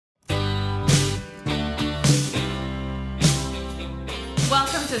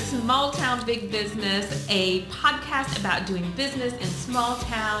welcome to Small Town Big Business, a podcast about doing business in small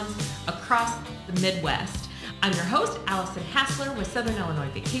towns across the Midwest. I'm your host, Allison Hassler with Southern Illinois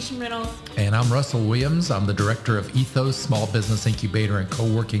Vacation Rentals. And I'm Russell Williams. I'm the director of Ethos Small Business Incubator and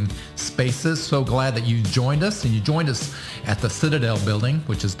Co-working Spaces. So glad that you joined us, and you joined us at the Citadel building,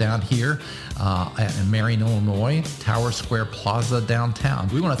 which is down here in Marion, Illinois, Tower Square Plaza downtown.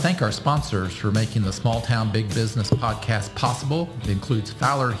 We want to thank our sponsors for making the Small Town Big Business podcast possible. It includes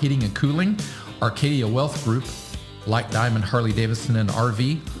Fowler Heating and Cooling, Arcadia Wealth Group, Like Diamond Harley Davidson and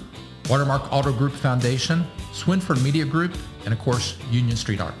RV, Watermark Auto Group Foundation, Swinford Media Group, and of course, Union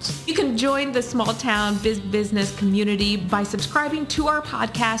Street Arts. You can join the Small Town Business community by subscribing to our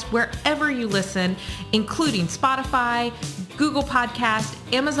podcast wherever you listen, including Spotify, Google Podcast,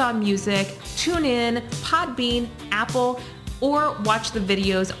 Amazon Music, TuneIn, Podbean, Apple, or watch the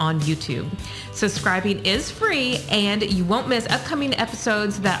videos on YouTube. Subscribing is free, and you won't miss upcoming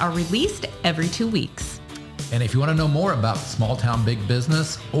episodes that are released every 2 weeks. And if you want to know more about Small Town Big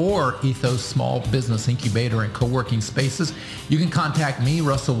Business or Ethos Small Business Incubator and Co-working Spaces, you can contact me,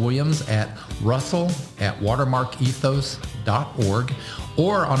 Russell Williams, at russell@watermarkethos.org,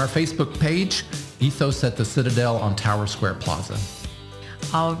 or on our Facebook page, Ethos at the Citadel on Tower Square Plaza.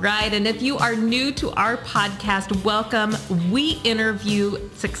 All right, and if you are new to our podcast, welcome. We interview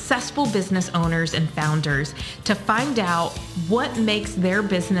successful business owners and founders to find out what makes their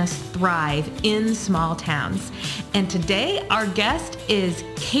business thrive in small towns. And today, our guest is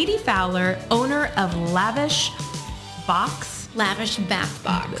Katie Fowler, owner of Lavish Bath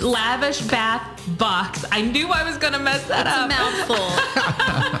Box. I knew I was going to mess that up. It's a mouthful.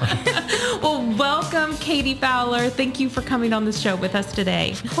 Well, welcome, Katie Fowler. Thank you for coming on the show with us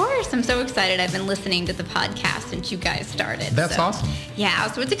today. Of course. I'm so excited. I've been listening to the podcast since you guys started. That's awesome.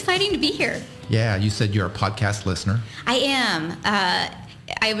 Yeah, so it's exciting to be here. Yeah, you said you're a podcast listener. I am.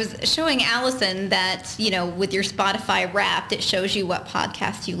 I was showing Allison that, with your Spotify Wrapped, it shows you what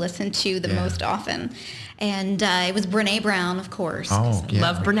podcasts you listen to the most often. And it was Brene Brown, of course. Oh, yeah.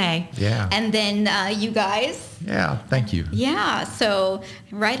 Love Brene. Yeah. And then you guys. Yeah, thank you. Yeah, so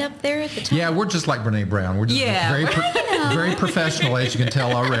right up there at the top. Yeah, we're just like Brene Brown. We're just very professional, as you can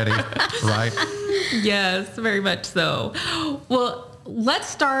tell already, right? Yes, very much so. Well, let's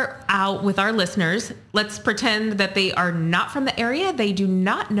start out with our listeners. Let's pretend that they are not from the area. They do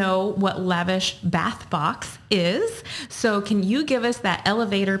not know what Lavish Bath Box is. So can you give us that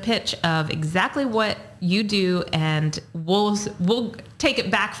elevator pitch of exactly what you do, and we'll take it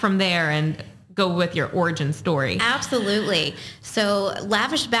back from there and go with your origin story. Absolutely. So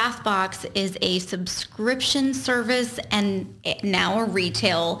Lavish Bath Box is a subscription service and now a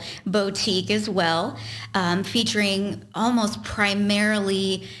retail boutique as well, featuring almost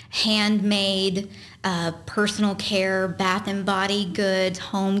primarily handmade personal care, bath and body goods,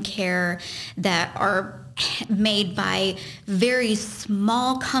 home care that are made by very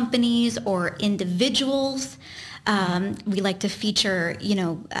small companies or individuals. We like to feature,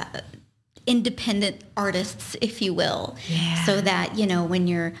 independent artists, if you will, so that, when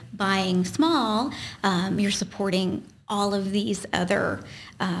you're buying small, you're supporting all of these other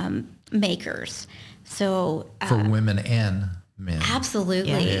makers. So for women and men.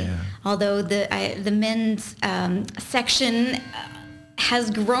 Absolutely. Yeah. Although the men's section has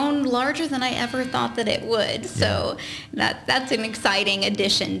grown larger than I ever thought that it would. So that's an exciting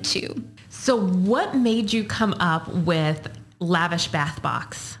addition too. So what made you come up with Lavish Bath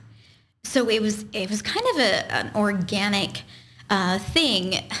Box? So it was kind of an organic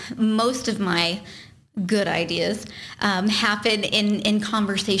thing. Most of my good ideas happen in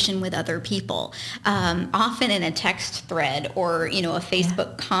conversation with other people, often in a text thread or, a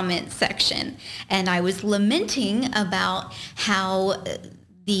Facebook comment section. And I was lamenting about how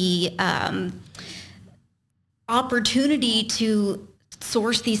the opportunity to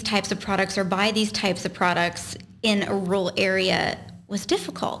source these types of products or buy these types of products in a rural area was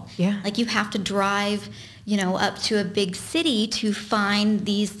difficult. Yeah. Like you have to drive, up to a big city to find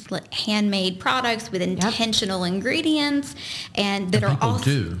these handmade products with intentional ingredients and that are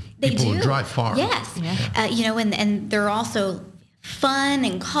also People drive far. Yes. Yeah. And they're also fun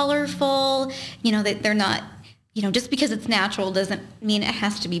and colorful, that they're not, just because it's natural doesn't mean it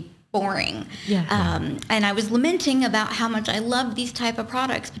has to be boring. Yeah. And I was lamenting about how much I love these type of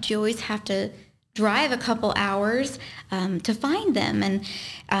products, but you always have to drive a couple hours to find them. And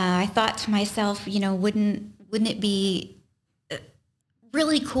I thought to myself, wouldn't it be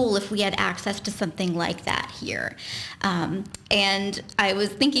really cool if we had access to something like that here? And I was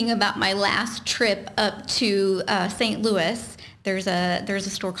thinking about my last trip up to St. Louis. There's a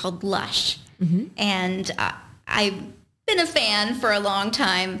store called Lush. Mm-hmm. And I've been a fan for a long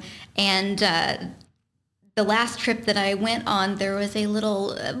time. And the last trip that I went on, there was a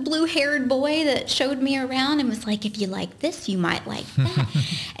little blue-haired boy that showed me around and was like, if you like this, you might like that.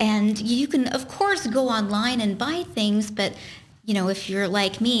 And you can, of course, go online and buy things, but, you know, if you're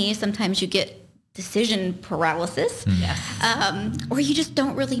like me, sometimes you get decision paralysis. Yes. Or you just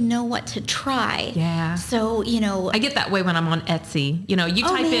don't really know what to try. Yeah. So, you know, I get that way when I'm on Etsy. You know, you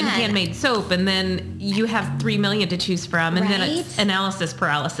type in handmade soap and then you have 3 million to choose from, and then it's analysis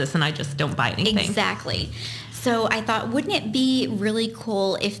paralysis, and I just don't buy anything. Exactly. So I thought, wouldn't it be really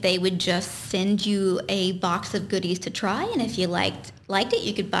cool if they would just send you a box of goodies to try, and if you liked it,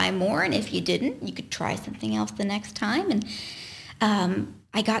 you could buy more, and if you didn't, you could try something else the next time. And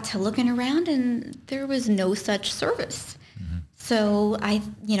I got to looking around, and there was no such service. So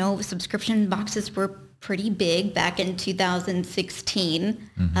subscription boxes were pretty big back in 2016,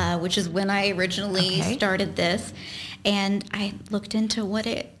 which is when I originally started this. And I looked into what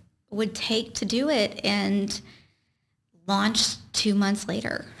it would take to do it and launched 2 months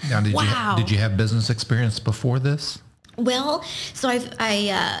later. Now, did you have business experience before this? Well, so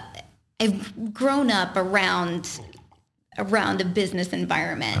I've grown up around a business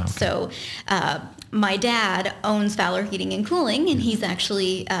environment. Okay. So my dad owns Fowler Heating and Cooling, and he's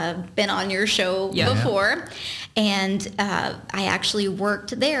actually been on your show before. And I actually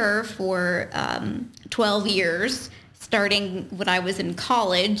worked there for 12 years, starting when I was in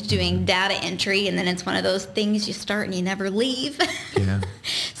college doing data entry, and then it's one of those things you start and you never leave. Yeah.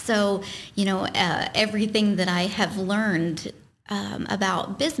 So, everything that I have learned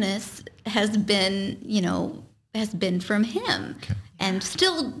about business has been from him. Okay. And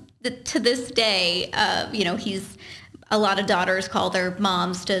still to this day, a lot of daughters call their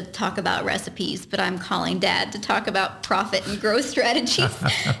moms to talk about recipes, but I'm calling dad to talk about profit and growth strategies.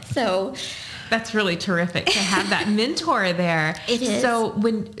 So that's really terrific to have that mentor there. It is. So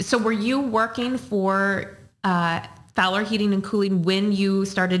were you working for Fowler Heating and Cooling when you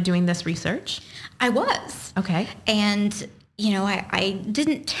started doing this research? I was. Okay. And I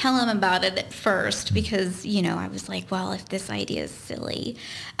didn't tell him about it at first because, I was like, well, if this idea is silly.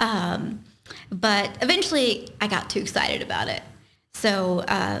 But eventually I got too excited about it. So,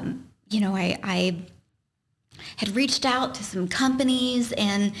 I had reached out to some companies,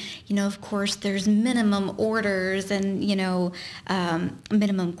 and, of course there's minimum orders and,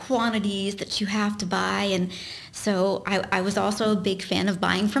 minimum quantities that you have to buy. And so I was also a big fan of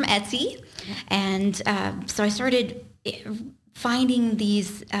buying from Etsy. And so I started finding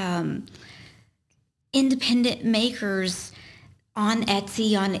these independent makers on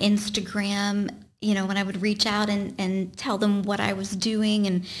Etsy, on Instagram, when I would reach out and tell them what I was doing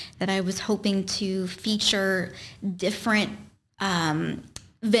and that I was hoping to feature different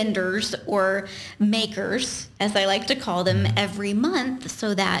vendors or makers, as I like to call them, every month,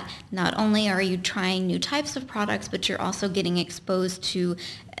 so that not only are you trying new types of products, but you're also getting exposed to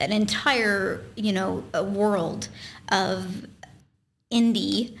an entire, a world of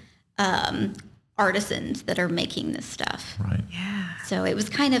indie artisans that are making this stuff. Right. Yeah. So it was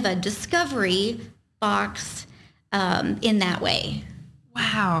kind of a discovery box in that way.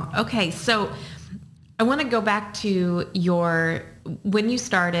 Wow. Okay. So I want to go back to when you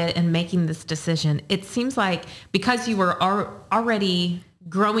started and making this decision. It seems like because you were already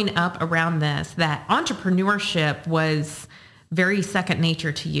growing up around this, that entrepreneurship was very second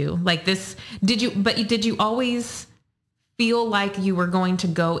nature to you. Like this, did you always feel like you were going to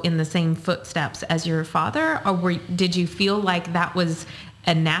go in the same footsteps as your father, or did you feel like that was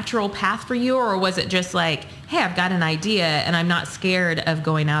a natural path for you, or was it just like, hey, I've got an idea and I'm not scared of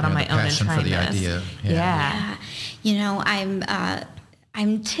going out on my own and trying this? Idea. Yeah.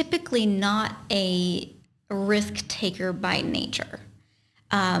 I'm typically not a risk taker by nature.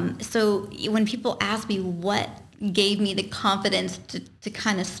 So when people ask me what gave me the confidence to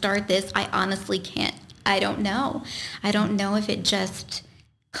kind of start this, I honestly can't. I don't know. I don't know if it just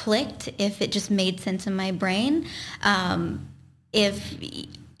clicked, if it just made sense in my brain. If,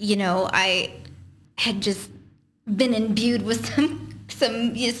 I had just been imbued with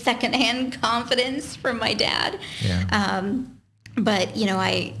some secondhand confidence from my dad. Yeah. But,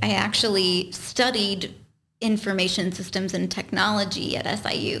 I actually studied information systems and technology at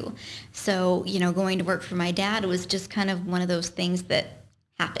SIU. So, going to work for my dad was just kind of one of those things that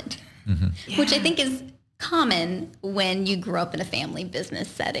happened, which I think is common when you grow up in a family business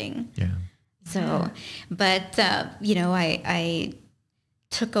setting. Yeah. So, but, I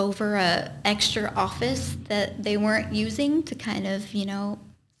took over a extra office that they weren't using to kind of,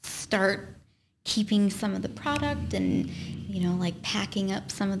 start keeping some of the product and, like packing up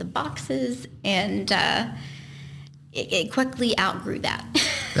some of the boxes. And it quickly outgrew that.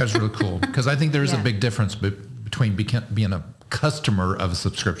 That's really cool, because I think there's a Yeah. big difference between being a customer of a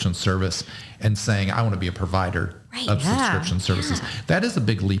subscription service and saying, I want to be a provider Right. of Yeah. subscription services. That is a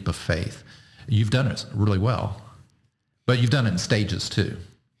big leap of faith. You've done it really well, but you've done it in stages too.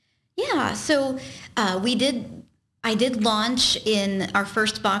 Yeah, so I did launch our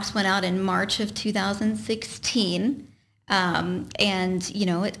first box went out in March of 2016. And,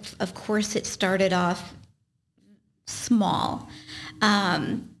 of course, it started off small.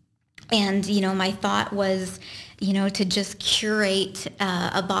 And, my thought was, to just curate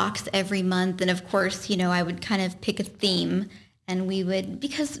a box every month. And, of course, I would kind of pick a theme, and we would,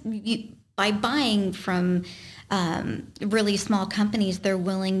 because by buying from really small companies, they're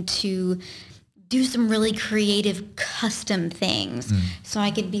willing to do some really creative custom things. So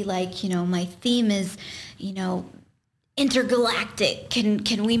I could be like, my theme is, intergalactic.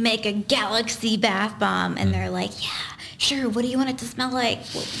 Can we make a galaxy bath bomb? And they're like, yeah, sure. What do you want it to smell like?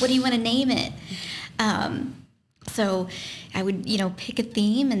 What do you want to name it? So I would, pick a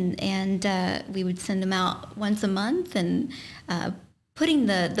theme, and we would send them out once a month. And putting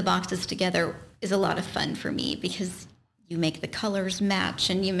the boxes together is a lot of fun for me, because you make the colors match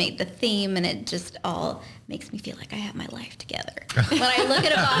and you make the theme, and it just all makes me feel like I have my life together. When I look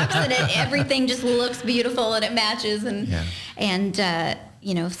at a box and everything just looks beautiful and it matches,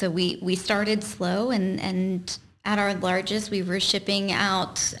 so we started slow, and at our largest we were shipping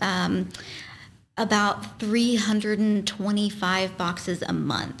out about 325 boxes a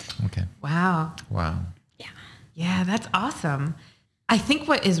month. Okay. Wow. Yeah, that's awesome. I think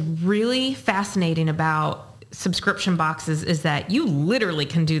what is really fascinating about subscription boxes is that you literally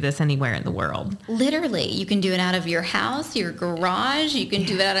can do this anywhere in the world. Literally, you can do it out of your house, your garage, you can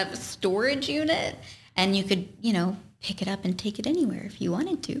do it out of a storage unit, and you could, pick it up and take it anywhere if you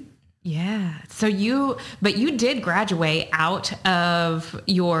wanted to. Yeah. So you did graduate out of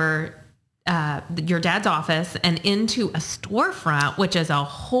your dad's office and into a storefront, which is a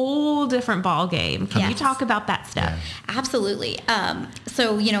whole different ball game. Can you talk about that step? Yeah. Absolutely.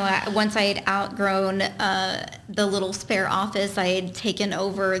 So, once I had outgrown the little spare office, I had taken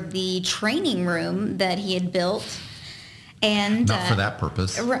over the training room that he had built. And Not for that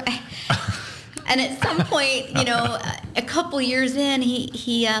purpose. Right. And at some point, a couple years in,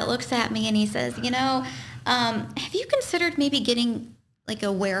 he looks at me and he says, have you considered maybe getting like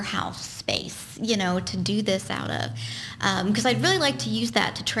a warehouse space, to do this out of? Because I'd really like to use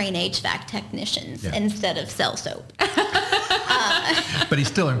that to train HVAC technicians instead of sell soap. But he's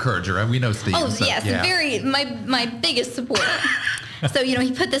still encourager, right? We know Steve. Oh, so, yes, yeah. very, my biggest supporter. So,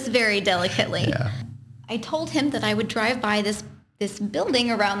 he put this very delicately. Yeah. I told him that I would drive by this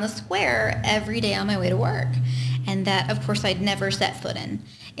building around the square every day on my way to work. And that, of course, I'd never set foot in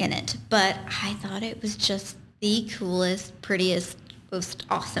it. But I thought it was just the coolest, prettiest, most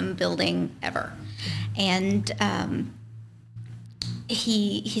awesome building ever. And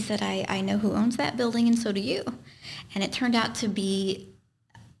he said, I know who owns that building, and so do you. And it turned out to be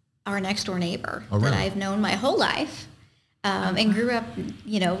our next door neighbor Oh, really? that I've known my whole life and grew up,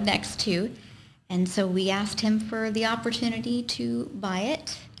 next to. And so we asked him for the opportunity to buy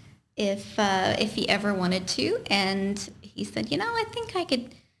it if he ever wanted to. And he said, I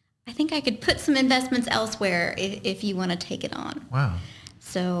think I could put some investments elsewhere if you want to take it on. Wow.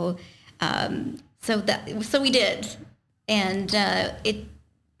 So we did, and a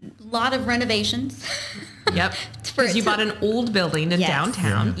lot of renovations. Yep. For Because you it bought to- an old building in Yes.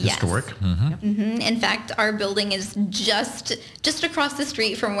 downtown. Yes. Historic. Mm-hmm. In fact, our building is just across the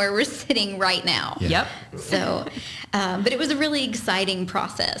street from where we're sitting right now. Yeah. Yep. So, but it was a really exciting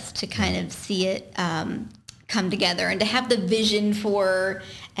process to kind of see it come together and to have the vision for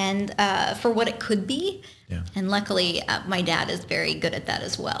what it could be. Yeah. And luckily, my dad is very good at that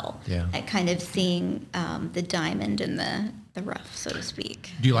as well. Yeah. At kind of seeing the diamond in the rough, so to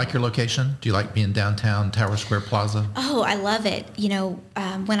speak. Do you like your location? Do you like being downtown Tower Square Plaza? Oh, I love it.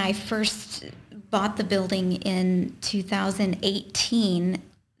 When I first bought the building in 2018,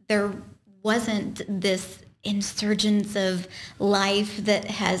 there wasn't this insurgence of life that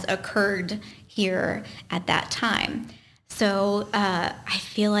has occurred here at that time. So I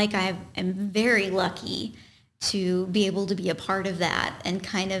feel like I am very lucky to be able to be a part of that and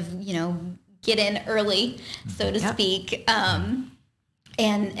kind of, get in early, so to speak, and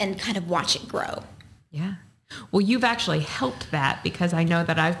kind of watch it grow. Yeah. Well, you've actually helped that, because I know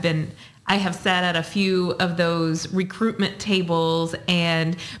that I have sat at a few of those recruitment tables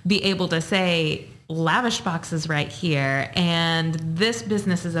and be able to say, Lavish Box is right here and this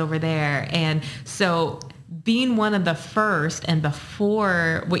business is over there. And so being one of the first and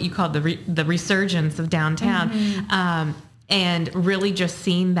before what you call the resurgence of downtown, and really just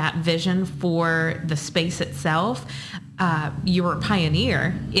seeing that vision for the space itself, you were a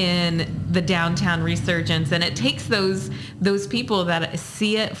pioneer in the downtown resurgence. And it takes those people that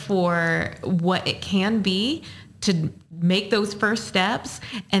see it for what it can be to make those first steps,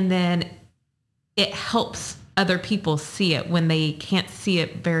 and then it helps other people see it when they can't see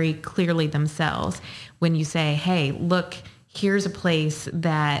it very clearly themselves. When you say, hey, look, here's a place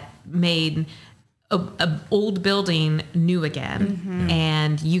that made a old building new again,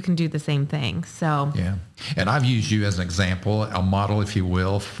 and you can do the same thing. So yeah, and I've used you as an example, a model, if you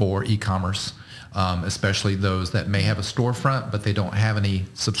will, for e-commerce, especially those that may have a storefront but they don't have any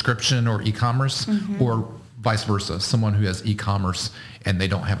subscription or e-commerce, or vice versa, someone who has e-commerce and they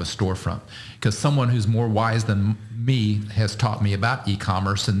don't have a storefront. Because someone who's more wise than me has taught me about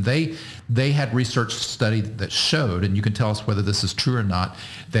e-commerce, and they had research study that showed, and you can tell us whether this is true or not,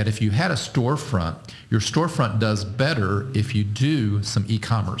 that if you had a storefront, your storefront does better if you do some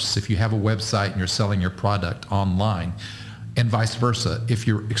e-commerce, if you have a website and you're selling your product online, and vice versa. If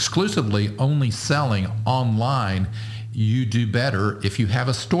you're exclusively only selling online, you do better if you have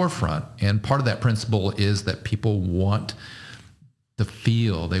a storefront. And part of that principle is that people want to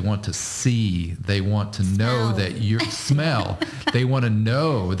feel, they want to see, they want to know that you're smell. They want to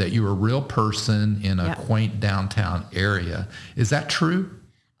know that you're a real person in a quaint downtown area. Is that true?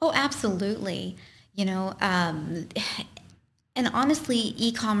 Oh, absolutely. You know, and honestly,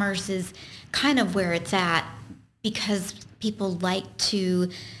 e-commerce is kind of where it's at because people like to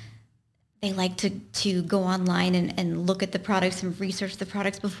go online and look at the products and research the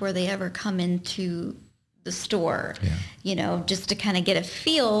products before they ever come into the store, you know, just to kind of get a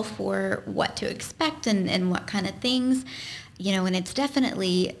feel for what to expect and what kind of things, you know, and it's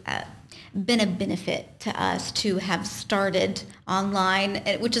definitely been a benefit to us to have started online,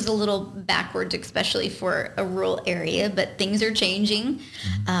 which is a little backwards, especially for a rural area, but things are changing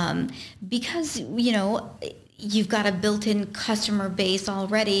because, you know, you've got a built-in customer base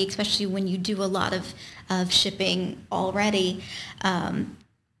already, especially when you do a lot of shipping already.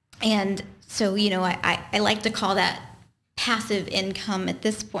 And so, you know, I like to call that passive income at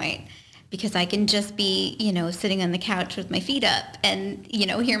this point because I can just be, you know, sitting on the couch with my feet up and, you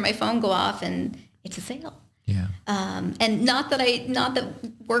know, hear my phone go off and it's a sale. Yeah. And not that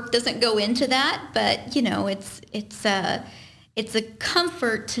work doesn't go into that, but, you know, it's a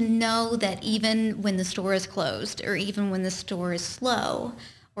comfort to know that even when the store is closed or even when the store is slow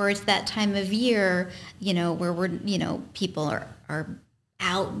or it's that time of year, you know, where people are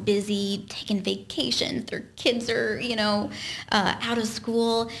out busy taking vacations, their kids are, you know, out of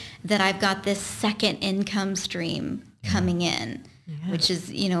school, that I've got this second income stream coming in, which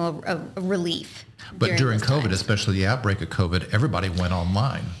is, you know, a relief. But during COVID, especially the outbreak of COVID, everybody went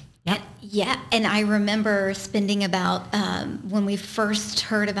online. Yeah, and I remember spending about, when we first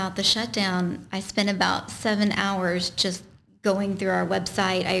heard about the shutdown, I spent about 7 hours just going through our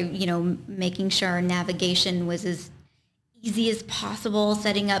website, making sure our navigation was as easy as possible,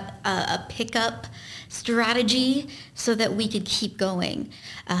 setting up a pickup strategy so that we could keep going.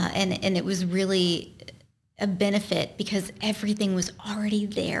 And it was really a benefit because everything was already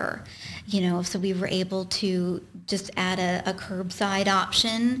there, you know, so we were able to just add a curbside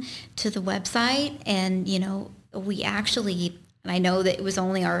option to the website. And, you know, we actually, and I know that it was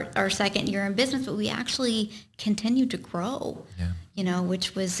only our second year in business, but we actually continued to grow, you know,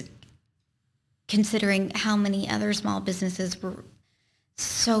 which was considering how many other small businesses were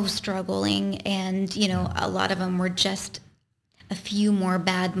so struggling. And, you know, a lot of them were just a few more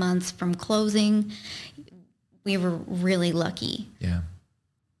bad months from closing. We were really lucky. Yeah.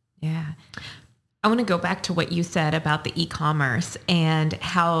 I want to go back to what you said about the e-commerce and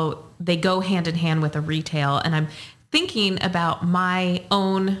how they go hand in hand with a retail. And I'm thinking about my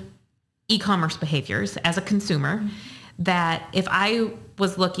own e-commerce behaviors as a consumer, that if I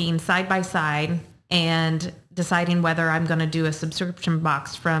was looking side by side and deciding whether I'm going to do a subscription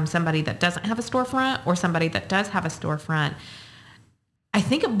box from somebody that doesn't have a storefront or somebody that does have a storefront, I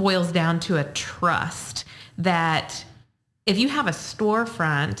think it boils down to a trust that if you have a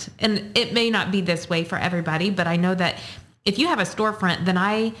storefront, and it may not be this way for everybody, but I know that if you have a storefront, then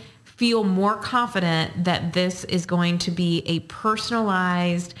I feel more confident that this is going to be a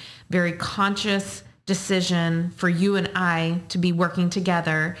personalized, very conscious decision for you and I to be working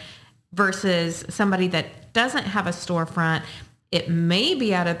together versus somebody that doesn't have a storefront. It may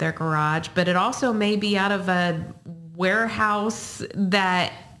be out of their garage, but it also may be out of a warehouse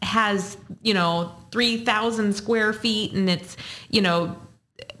that has, 3,000 square feet and it's,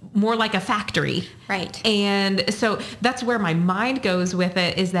 more like a factory. Right. And so that's where my mind goes with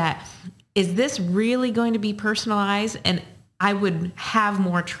it, is this really going to be personalized? And I would have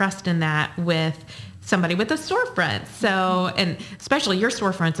more trust in that with somebody with a storefront. So, and especially your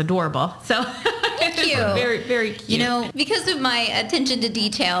storefront's adorable. So Thank you. Very, very cute. You know, because of my attention to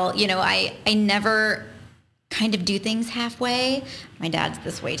detail, you know, I never kind of do things halfway. My dad's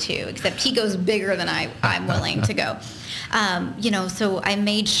this way too, except he goes bigger than I'm willing to go. You know, so I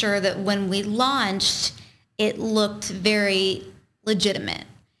made sure that when we launched, it looked very legitimate.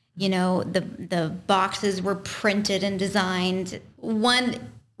 You know, the boxes were printed and designed. One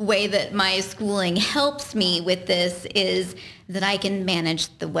way that my schooling helps me with this is that I can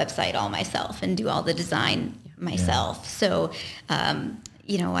manage the website all myself and do all the design myself. Yeah. So,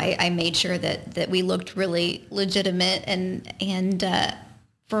 you know, I made sure that we looked really legitimate, and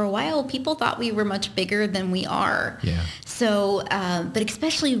for a while people thought we were much bigger than we are. Yeah. So, but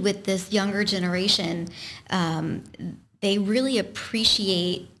especially with this younger generation, they really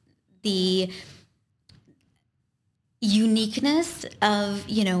appreciate the uniqueness of,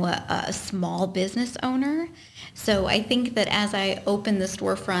 you know, a small business owner. So I think that as I opened the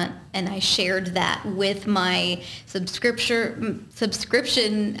storefront and I shared that with my subscription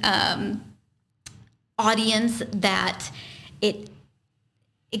audience, that it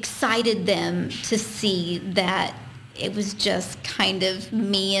excited them to see that it was just kind of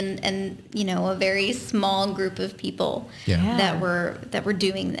me and you know, a very small group of people that were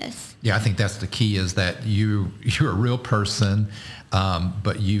doing this. Yeah, I think that's the key, is that you're a real person,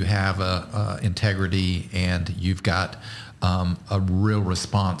 but you have a integrity, and you've got a real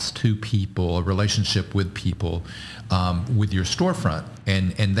response to people, a relationship with people, with your storefront,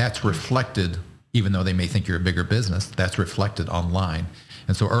 and that's reflected. Even though they may think you're a bigger business, that's reflected online.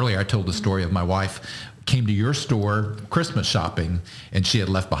 And so earlier I told the story of my wife came to your store Christmas shopping, and she had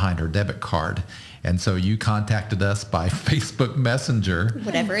left behind her debit card. And so you contacted us by Facebook Messenger,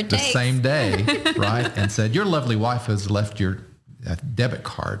 whatever it the takes, same day, right? And said, your lovely wife has left your debit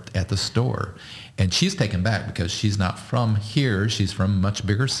card at the store. And she's taken back because she's not from here. She's from a much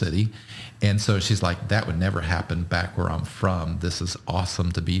bigger city. And so she's like, that would never happen back where I'm from. This is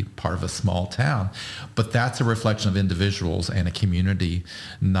awesome to be part of a small town. But that's a reflection of individuals and a community,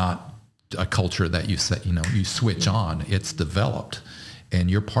 not a culture that you say, you know, you switch on. It's developed,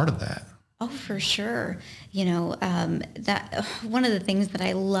 and you're part of that. Oh, for sure. You know, that one of the things that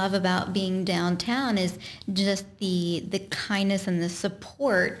I love about being downtown is just the kindness and the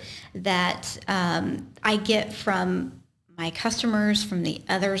support that I get from my customers, from the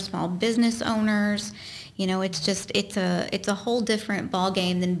other small business owners. You know, it's a whole different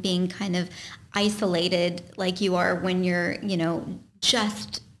ballgame than being kind of isolated like you are when you're, you know,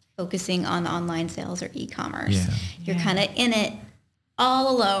 just focusing on online sales or e-commerce. Yeah. You're kind of in it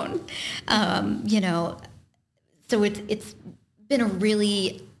all alone. You know, so it's been a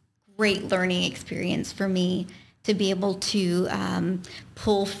really great learning experience for me to be able to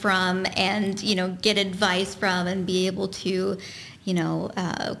pull from and, you know, get advice from, and be able to, you know,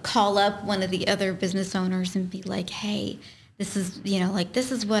 call up one of the other business owners and be like, hey, this is, you know, like,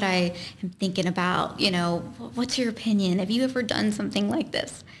 this is what I am thinking about, you know, what's your opinion? Have you ever done something like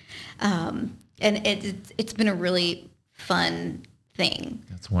this? And it's been a really fun thing.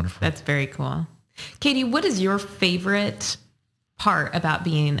 That's wonderful. That's very cool. Katie, what is your favorite part about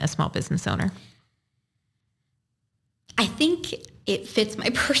being a small business owner? I think it fits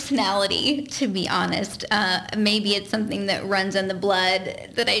my personality, to be honest. Maybe it's something that runs in the blood,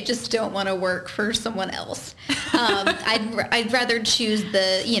 that I just don't want to work for someone else. I'd rather choose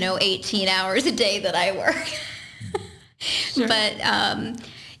the, you know, 18 hours a day that I work. Sure. But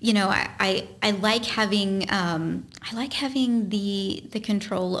you know, I like having the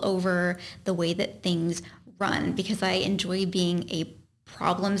control over the way that things run, because I enjoy being a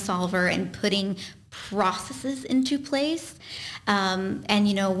problem solver and putting processes into place. And,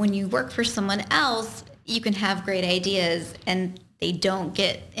 you know, when you work for someone else, you can have great ideas and they don't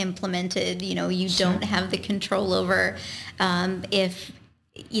get implemented. You know, you don't have the control over if,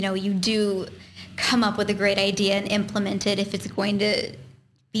 you know, you do come up with a great idea and implement it, if it's going to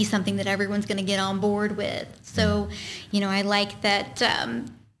be something that everyone's going to get on board with. So, you know, I like that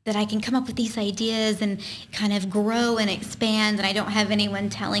that I can come up with these ideas and kind of grow and expand, and I don't have anyone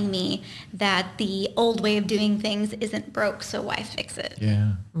telling me that the old way of doing things isn't broke, so why fix it?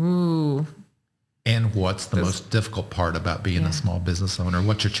 Yeah. Ooh. And what's the most difficult part about being a small business owner?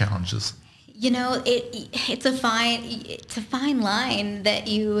 What's your challenges? You know, it's a fine line that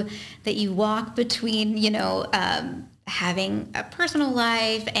you walk between, you know, having a personal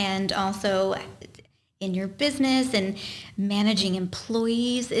life and also in your business, and managing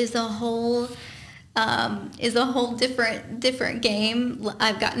employees is a whole different game.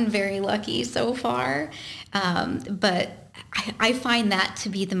 I've gotten very lucky so far, but I find that to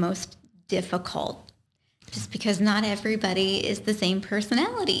be the most difficult, just because not everybody is the same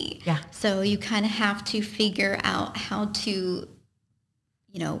personality. Yeah. So you kind of have to figure out how to,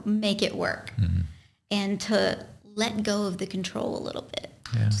 make it work, and to let go of the control a little bit.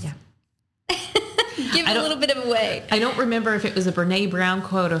 Yeah. Give it a little bit of away. I don't remember if it was a Brene Brown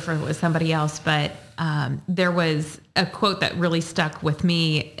quote or if it was somebody else, but there was a quote that really stuck with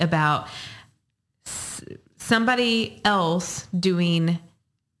me about somebody else doing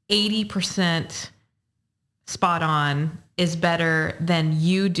 80% spot on is better than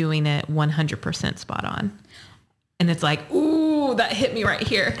you doing it 100% spot on. And it's like, ooh, that hit me right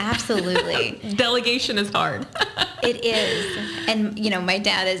here. Absolutely. Delegation is hard. It is. And, my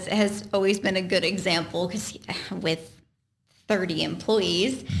dad has always been a good example, because with 30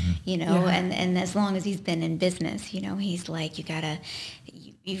 employees, and as long as he's been in business, he's like, you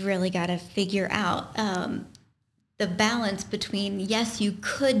really got to figure out the balance between, yes, you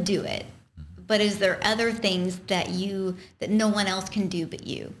could do it, but is there other things that no one else can do but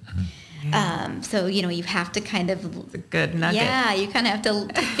you? So, you have to kind of... It's a good nugget. Yeah, you kind of have to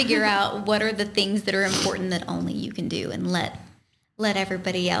figure out what are the things that are important that only you can do, and let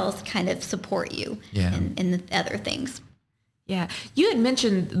everybody else kind of support you in the other things. Yeah. You had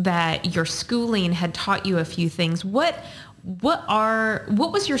mentioned that your schooling had taught you a few things. What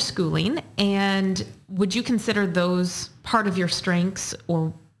was your schooling, and would you consider those part of your strengths,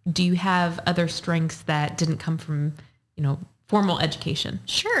 or do you have other strengths that didn't come from, formal education?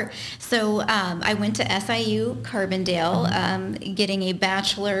 Sure. So I went to SIU Carbondale, getting a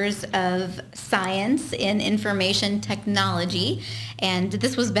bachelor's of science in information technology, and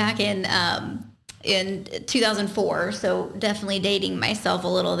this was back in 2004. So definitely dating myself a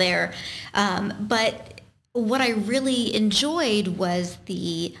little there. But what I really enjoyed was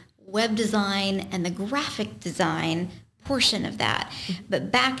the web design and the graphic design portion of that.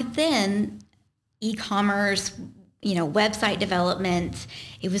 But back then, e-commerce, website development,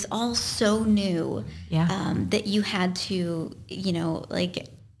 it was all so new that you had to, you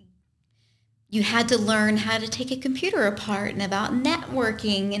had to learn how to take a computer apart, and about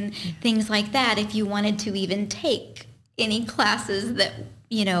networking and things like that if you wanted to even take any classes that,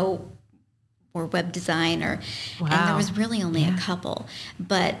 or web design, and there was really only a couple.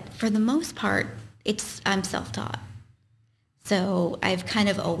 But for the most part, I'm self-taught. So I've kind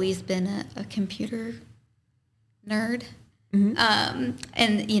of always been a computer nerd. And,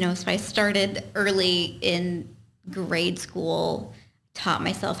 so I started early in grade school, taught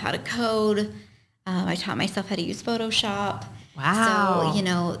myself how to code. I taught myself how to use Photoshop. Wow.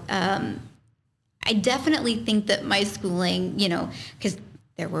 So, I definitely think that my schooling, because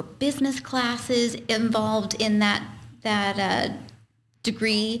there were business classes involved in that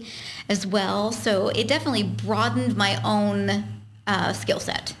degree as well. So it definitely broadened my own skill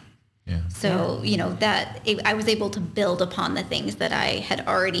set. Yeah. So, I was able to build upon the things that I had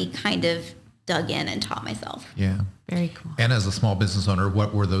already kind of dug in and taught myself. Yeah. Very cool. And as a small business owner,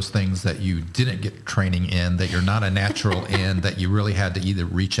 what were those things that you didn't get training in, that you're not a natural in, that you really had to either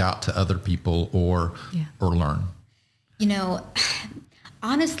reach out to other people or learn?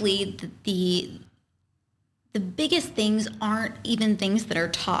 Honestly, the biggest things aren't even things that are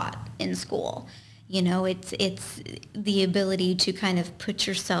taught in school. It's the ability to kind of put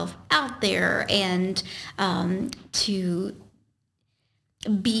yourself out there, and to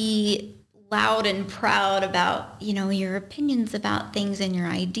be loud and proud about, your opinions about things and your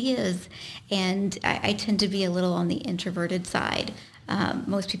ideas. And I tend to be a little on the introverted side.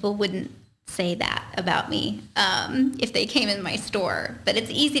 Most people wouldn't say that about me if they came in my store, but it's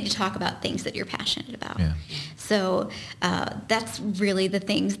easy to talk about things that you're passionate about. Yeah. So that's really the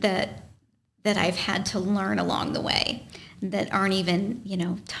things that I've had to learn along the way that aren't even,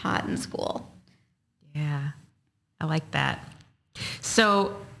 taught in school. Yeah, I like that.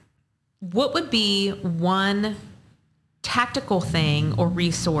 So what would be one tactical thing or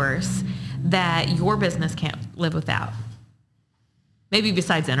resource that your business can't live without? Maybe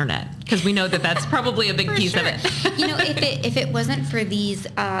besides internet, because we know that that's probably a big piece of it. If it wasn't for these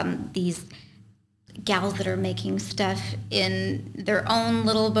gals that are making stuff in their own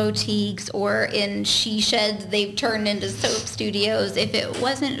little boutiques or in she sheds they've turned into soap studios, if it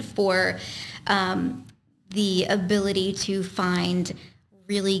wasn't for the ability to find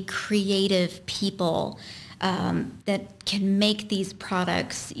really creative people that can make these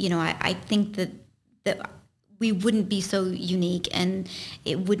products, I think that we wouldn't be so unique, and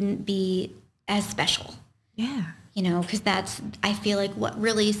it wouldn't be as special. Yeah. Because that's, I feel like, what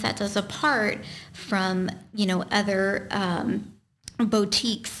really sets us apart from, other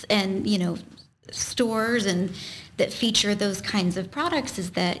boutiques and, stores and that feature those kinds of products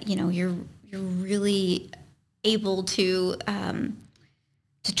is that, you're really able to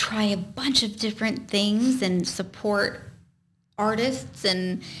try a bunch of different things and support artists.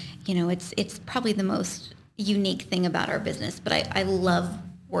 And, it's probably the most unique thing about our business, but I love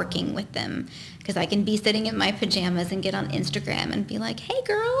working with them because I can be sitting in my pajamas and get on Instagram and be like, hey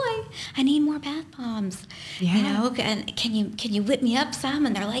girl, I need more bath bombs. Yeah. And can you whip me up some?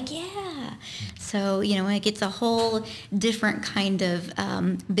 And they're like, yeah. So, it gets a whole different kind of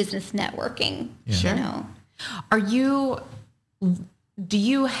business networking. Sure. Do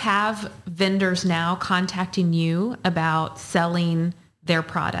you have vendors now contacting you about selling their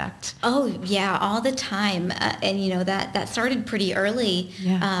product? Oh yeah, all the time. And that started pretty early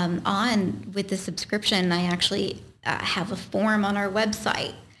on with the subscription. I actually have a form on our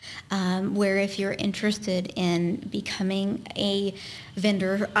website where if you're interested in becoming a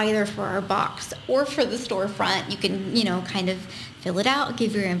vendor either for our box or for the storefront, you can, kind of fill it out,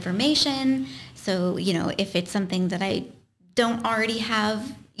 give your information. So, if it's something that I don't already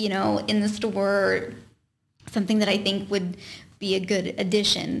have, in the store, something that I think would be a good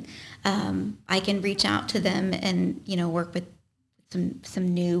addition, I can reach out to them and, work with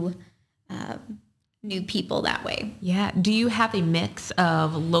some new people that way. Yeah. Do you have a mix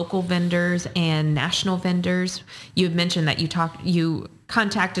of local vendors and national vendors? You had mentioned that you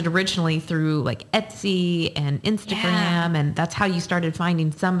contacted originally through like Etsy and Instagram, and that's how you started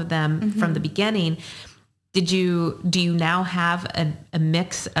finding some of them from the beginning. Do you now have a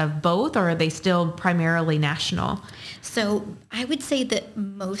mix of both, or are they still primarily national? So I would say that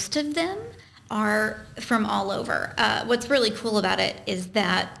most of them are from all over. What's really cool about it is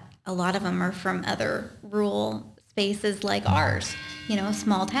that a lot of them are from other rural spaces like ours,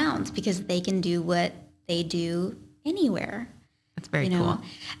 small towns, because they can do what they do anywhere. That's very cool.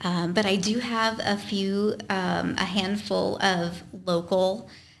 But I do have a handful of local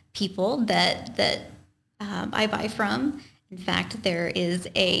people that I buy from. In fact, there is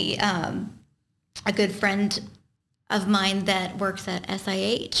a good friend of mine that works at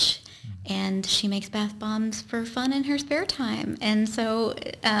SIH, and she makes bath bombs for fun in her spare time. And so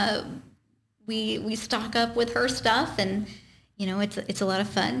we stock up with her stuff, and it's a lot of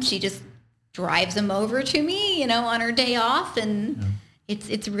fun. She just drives them over to me, on her day off, and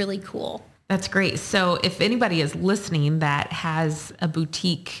it's really cool. That's great. So if anybody is listening that has a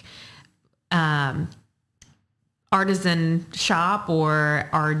boutique artisan shop or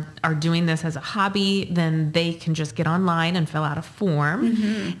are doing this as a hobby, then they can just get online and fill out a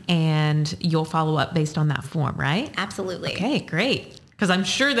form, and you'll follow up based on that form, right? Absolutely. Okay, great. Because I'm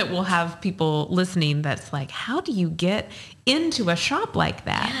sure that we'll have people listening that's like, how do you get into a shop like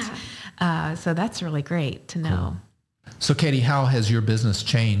that? Yeah. So that's really great to know. Cool. So Katie, how has your business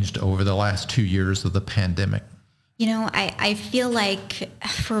changed over the last 2 years of the pandemic? I feel like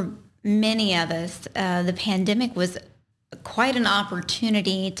for many of us, the pandemic was quite an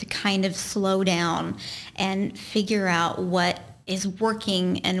opportunity to kind of slow down and figure out what is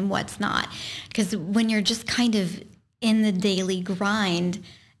working and what's not. Because when you're just kind of in the daily grind,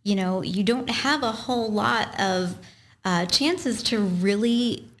 you don't have a whole lot of chances to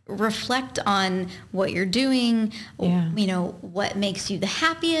really reflect on what you're doing, what makes you the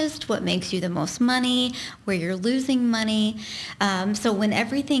happiest, what makes you the most money, where you're losing money. So when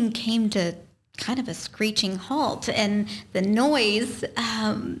everything came to kind of a screeching halt and the noise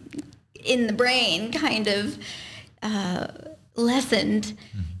in the brain kind of lessened,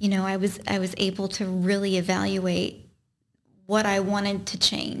 I was able to really evaluate what I wanted to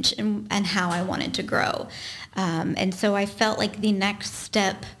change and how I wanted to grow. And so I felt like the next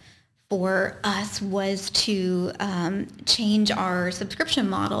step for us was to change our subscription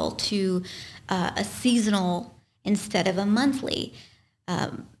model to a seasonal instead of a monthly,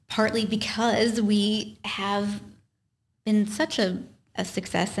 partly because we have been such a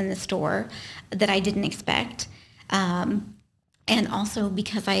success in the store that I didn't expect. And also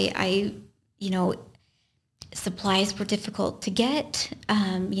because I supplies were difficult to get.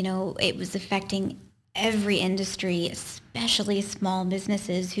 It was affecting every industry, especially small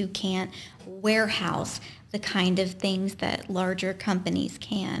businesses who can't warehouse the kind of things that larger companies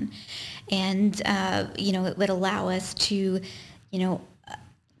can. And, it would allow us to,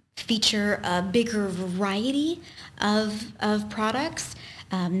 feature a bigger variety of products,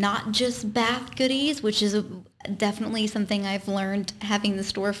 not just bath goodies, which is definitely something I've learned having the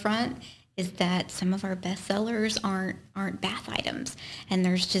storefront, is that some of our best sellers aren't bath items. And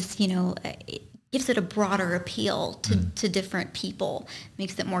there's just, it gives it a broader appeal to different people,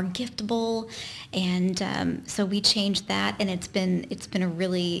 makes it more giftable. And so we changed that, and it's been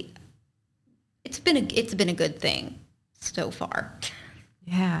a good thing so far.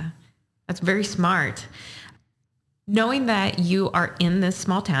 Yeah, that's very smart. Knowing that you are in this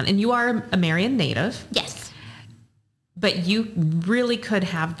small town, and you are a Marion native. Yes. But you really could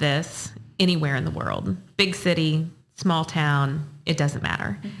have this anywhere in the world. Big city, small town, it doesn't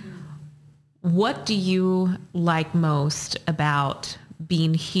matter. Mm-hmm. What do you like most about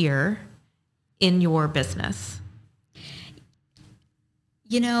being here in your business?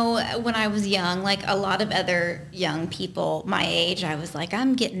 When I was young, like a lot of other young people my age, I was like,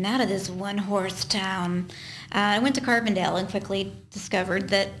 I'm getting out of this one-horse town. I went to Carbondale and quickly discovered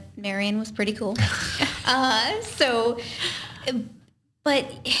that Marion was pretty cool. But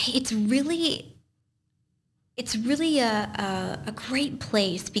it's really a great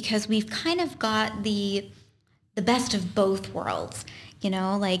place because we've kind of got the best of both worlds.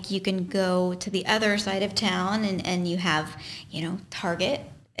 Like you can go to the other side of town and you have, Target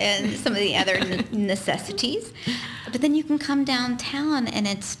and some of the other necessities. But then you can come downtown and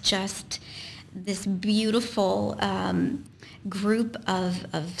it's just this beautiful group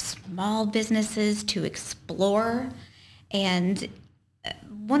of small businesses to explore. And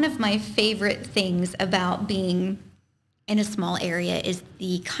one of my favorite things about being in a small area is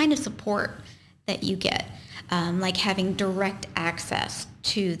the kind of support that you get. Like having direct access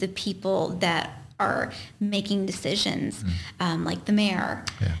to the people that are making decisions, like the mayor,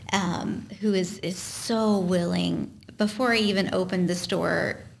 who is so willing. Before I even opened the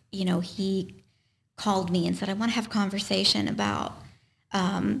store, he called me and said, I want to have a conversation about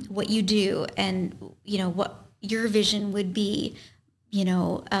what you do and, what your vision would be,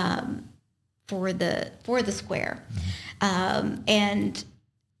 for the square. And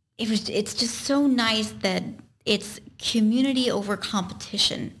it's just so nice that it's community over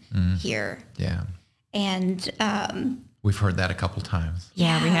competition here. Yeah. And we've heard that a couple times.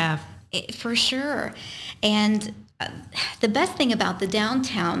 Yeah, we have. For sure. And the best thing about the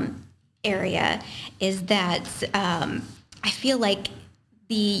downtown area is that I feel like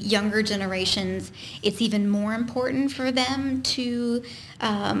the younger generations, it's even more important for them to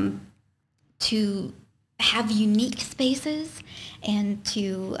have unique spaces and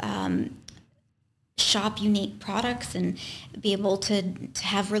to shop unique products and be able to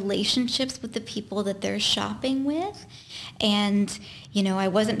have relationships with the people that they're shopping with. And, I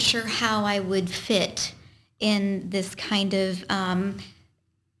wasn't sure how I would fit in this kind of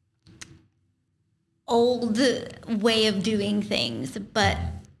old way of doing things. But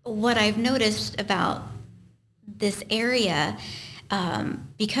what I've noticed about this area,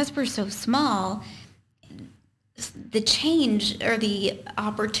 because we're so small, the change or the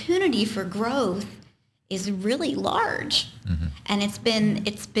opportunity for growth is really large. Mm-hmm. And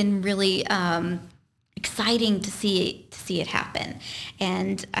it's been really exciting to see it happen.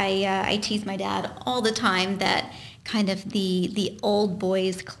 And I tease my dad all the time that kind of the old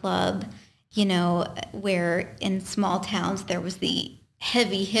boys club, where in small towns there was the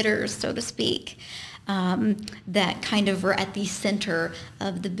heavy hitters, so to speak, that kind of were at the center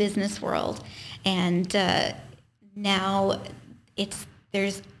of the business world. And now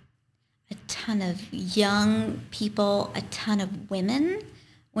there's a ton of young people, a ton of women,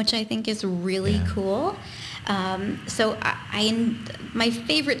 which I think is really cool. So my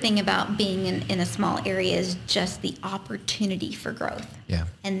favorite thing about being in a small area is just the opportunity for growth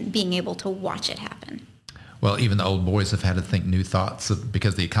and being able to watch it happen. Well, even the old boys have had to think new thoughts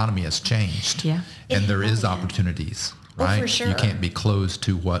because the economy has changed. Yeah. And there is opportunities, right? Oh, for sure. You can't be closed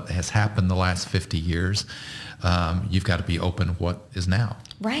to what has happened the last 50 years. You've got to be open to what is now.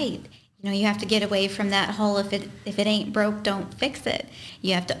 Right. You have to get away from that whole if it ain't broke, don't fix it.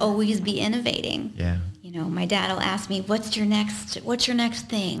 You have to always be innovating. Yeah. My dad will ask me, what's your next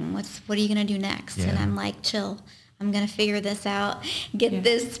thing? What are you going to do next? Yeah. And I'm like, chill. I'm going to figure this out, get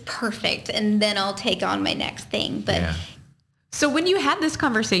this perfect, and then I'll take on my next thing. But So when you had this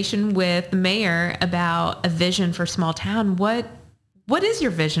conversation with the mayor about a vision for small town, what is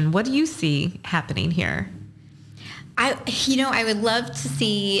your vision? What do you see happening here? I would love to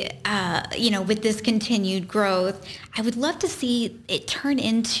see, with this continued growth, I would love to see it turn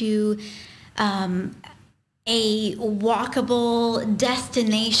into a walkable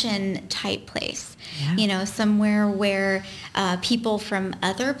destination type place, somewhere where people from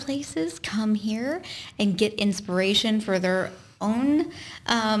other places come here and get inspiration for their own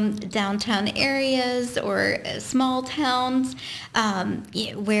downtown areas or small towns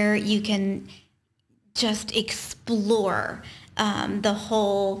where you can just explore the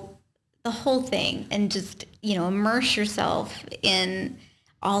whole thing and just, immerse yourself in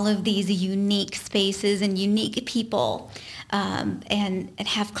all of these unique spaces and unique people, and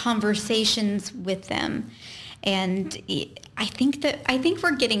have conversations with them. And I think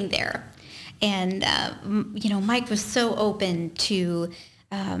we're getting there. And, Mike was so open to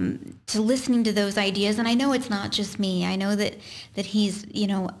listening to those ideas. And I know it's not just me. I know that he's,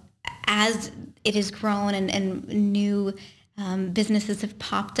 as it has grown and new businesses have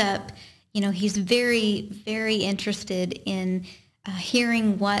popped up, he's very, very interested in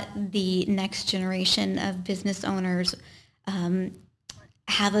hearing what the next generation of business owners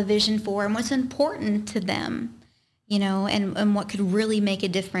have a vision for and what's important to them, and what could really make a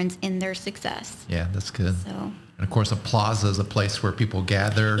difference in their success. Yeah, that's good. So. And of course, a plaza is a place where people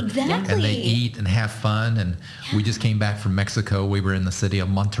gather Exactly. and they eat and have fun. And we just came back from Mexico. We were in the city of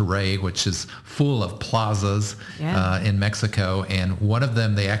Monterrey, which is full of plazas in Mexico. And one of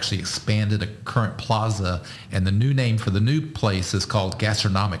them, they actually expanded a current plaza. And the new name for the new place is called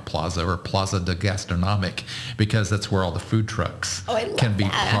Gastronomic Plaza, or Plaza de Gastronomic, because that's where all the food trucks can be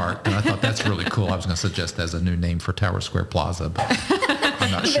parked. And I thought that's really cool. I was going to suggest as a new name for Tower Square Plaza, but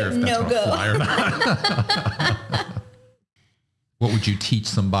I'm not sure if that's going to fly or not. What would you teach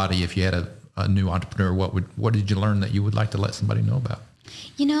somebody if you had a new entrepreneur? What did you learn that you would like to let somebody know about?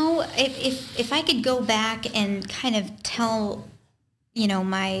 If I could go back and kind of tell,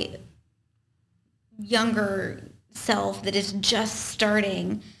 my younger self that is just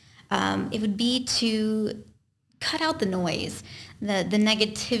starting, it would be to cut out the noise, the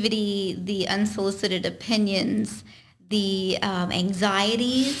negativity, the unsolicited opinions, the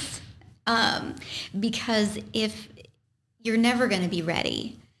anxieties, because if you're never going to be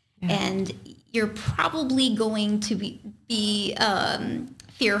ready, and you're probably going to be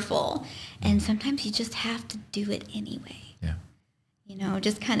fearful, and sometimes you just have to do it anyway.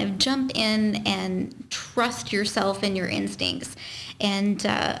 Just kind of jump in and trust yourself and your instincts. And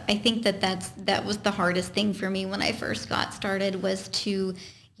I think that was the hardest thing for me when I first got started, was to,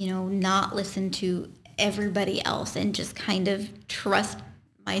 not listen to everybody else and just kind of trust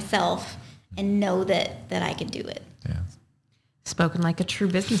myself and know that I could do it. Yeah. Spoken like a true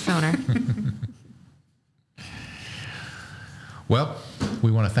business owner. Well,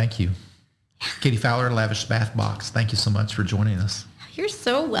 we want to thank you. Katie Fowler, Lavish Bath Box, thank you so much for joining us. You're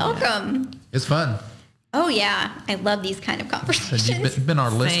so welcome. It's fun. Oh, yeah. I love these kind of conversations. You've been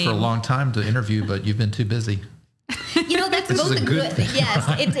on our list for a long time to interview, but you've been too busy. That's This both is a good thing. Yes,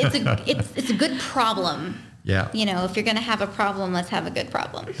 it's a good problem. Yeah. If you're going to have a problem, let's have a good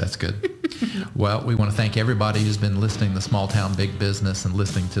problem. That's good. Well, we want to thank everybody who's been listening to Small Town Big Business and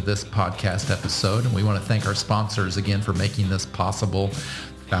listening to this podcast episode. And we want to thank our sponsors again for making this possible.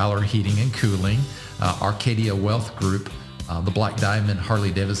 Fowler Heating and Cooling, Arcadia Wealth Group, the Black Diamond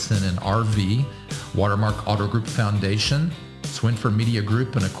Harley Davidson and RV, Watermark Auto Group Foundation, Swinford Media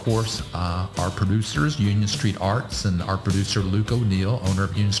Group, and of course, our producers, Union Street Arts, and our producer, Luke O'Neill, owner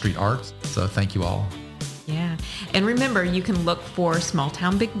of Union Street Arts. So thank you all. Yeah. And remember, you can look for Small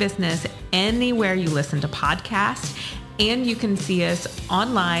Town Big Business anywhere you listen to podcasts, and you can see us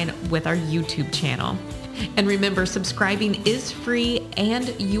online with our YouTube channel. And remember, subscribing is free,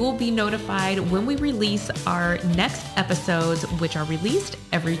 and you will be notified when we release our next episodes, which are released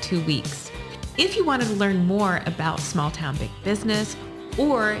every 2 weeks. If you wanted to learn more about Small Town Big Business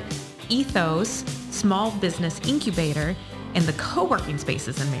or Ethos Small Business Incubator and the co-working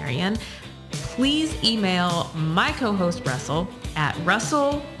spaces in Marion, please email my co-host Russell at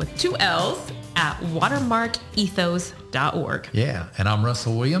Russell with 2 L's at watermarkethos.org. Yeah. And I'm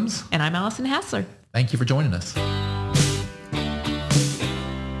Russell Williams. And I'm Allison Hassler. Thank you for joining us.